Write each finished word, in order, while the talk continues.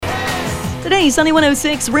Today, Sunny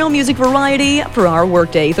 106, real music variety for our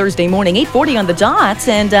workday. Thursday morning, 8:40 on the dot.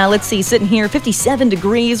 And let's see, sitting here, 57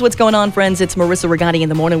 degrees. What's going on, friends? It's Marissa Rigatti in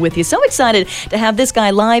the morning with you. So excited to have this guy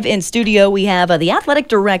live in studio. We have the athletic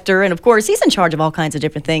director, and of course, he's in charge of all kinds of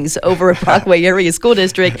different things over at Brockway Area School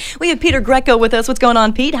District. We have Peter Greco with us. What's going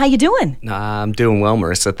on, Pete? How you doing? I'm doing well,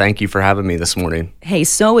 Marissa. Thank you for having me this morning. Hey,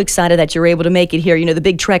 so excited that you're able to make it here. You know, the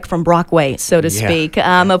big trek from Brockway, so to speak.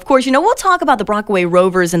 Of course, you know, we'll talk about the Brockway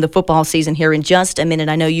Rovers and the football season here in just a minute.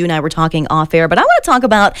 I know you and I were talking off air, but I want to talk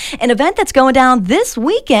about an event that's going down this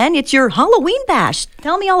weekend. It's your Halloween Bash.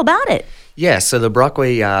 Tell me all about it. Yeah, so the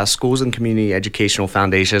Brockway Schools and Community Educational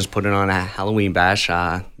Foundation is putting on a Halloween Bash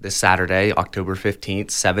this Saturday, October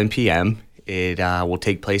 15th, 7 p.m. It will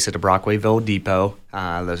take place at the Brockwayville Depot.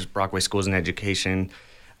 The Brockway Schools and Education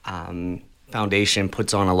Foundation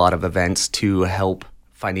puts on a lot of events to help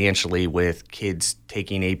financially with kids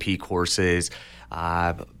taking AP courses,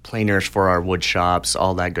 planers for our wood shops,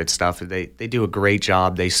 all that good stuff. They do a great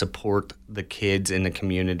job. They support the kids in the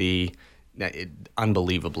community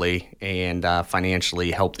unbelievably and financially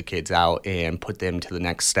help the kids out and put them to the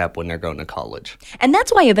next step when they're going to college. And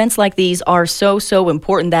that's why events like these are so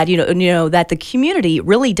important, that you know that the community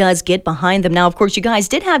really does get behind them. Now, of course, you guys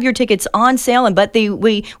did have your tickets on sale, but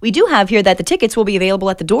we do have here that the tickets will be available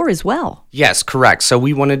at the door as well. Yes, correct. So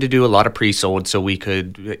we wanted to do a lot of pre-sold so we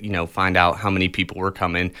could find out how many people were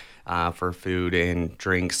coming for food and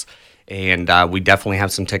drinks, and we definitely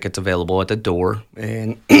have some tickets available at the door,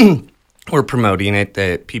 and we're promoting it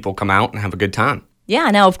that people come out and have a good time.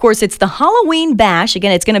 Yeah, now, of course, it's the Halloween Bash.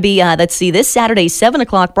 Again, it's going to be, this Saturday, 7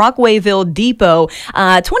 o'clock, Brockwayville Depot.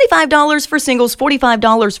 $25 for singles,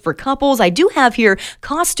 $45 for couples. I do have here,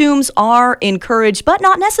 costumes are encouraged, but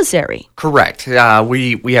not necessary. Correct.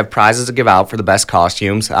 We have prizes to give out for the best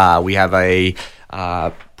costumes. We have a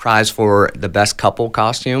prize for the best couple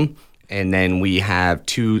costume. And then we have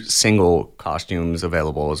 2 single costumes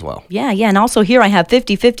available as well. Yeah. And also here I have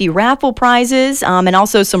 50-50 raffle prizes and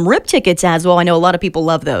also some RIP tickets as well. I know a lot of people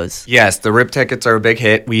love those. Yes, the RIP tickets are a big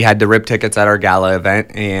hit. We had the RIP tickets at our gala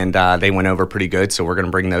event, and they went over pretty good, so we're going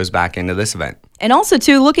to bring those back into this event. And also,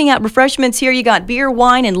 too, looking at refreshments here, you got beer,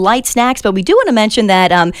 wine, and light snacks, but we do want to mention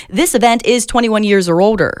that this event is 21 years or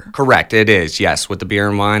older. Correct, it is, yes. With the beer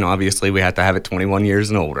and wine, obviously, we have to have it 21 years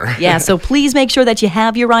and older. Yeah, so please make sure that you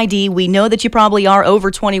have your ID. We know that you probably are over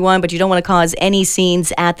 21, but you don't want to cause any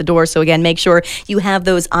scenes at the door. So, again, make sure you have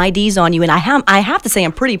those IDs on you. And I have to say,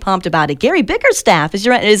 I'm pretty pumped about it. Gary Bickerstaff is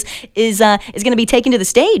going to be taken to the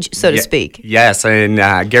stage, so to speak. Yes, and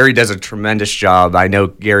Gary does a tremendous job. I know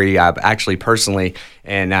Gary actually personally,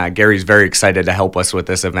 and Gary's very excited to help us with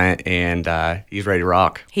this event, and he's ready to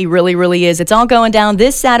rock. He really, really is. It's all going down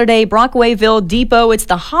this Saturday, Brockwayville Depot. It's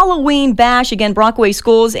the Halloween Bash. Again, Brockway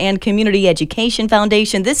Schools and Community Education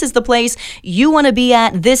Foundation. This is the place you want to be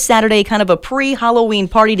at this Saturday, kind of a pre-Halloween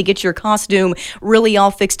party to get your costume really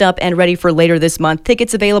all fixed up and ready for later this month.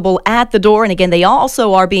 Tickets available at the door, and again, they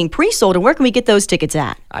also are being pre-sold. And where can we get those tickets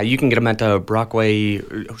at? You can get them at the Brockway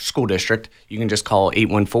School District. You can just call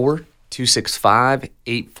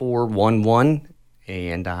 814-265-8411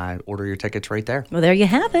 and order your tickets right there. Well, there you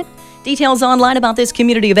have it. Details online about this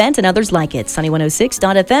community event and others like it.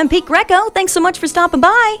 Sunny106.fm. Pete Greco, thanks so much for stopping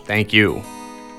by. Thank you.